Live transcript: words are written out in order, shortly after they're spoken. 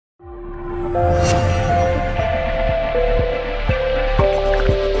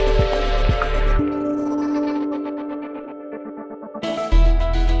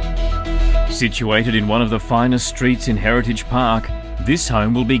Situated in one of the finest streets in Heritage Park, this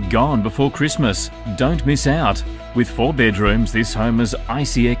home will be gone before Christmas. Don't miss out. With 4 bedrooms, this home has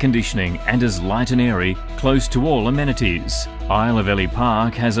icy air conditioning and is light and airy, close to all amenities. Isle of Ely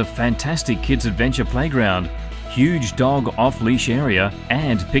Park has a fantastic kids' adventure playground, huge dog off-leash area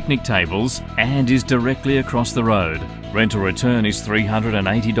and picnic tables, and is directly across the road. Rental return is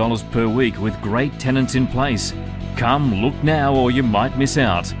 $380 per week with great tenants in place. Come look now or you might miss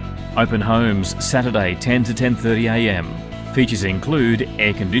out. Open homes Saturday 10 to 10:30 a.m. Features include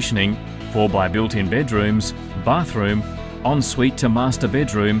air conditioning, 4x built-in bedrooms, bathroom, ensuite to master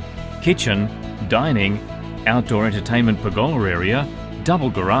bedroom, kitchen, dining, outdoor entertainment pergola area, double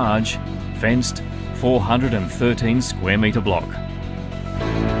garage, fenced, 413 square metre block.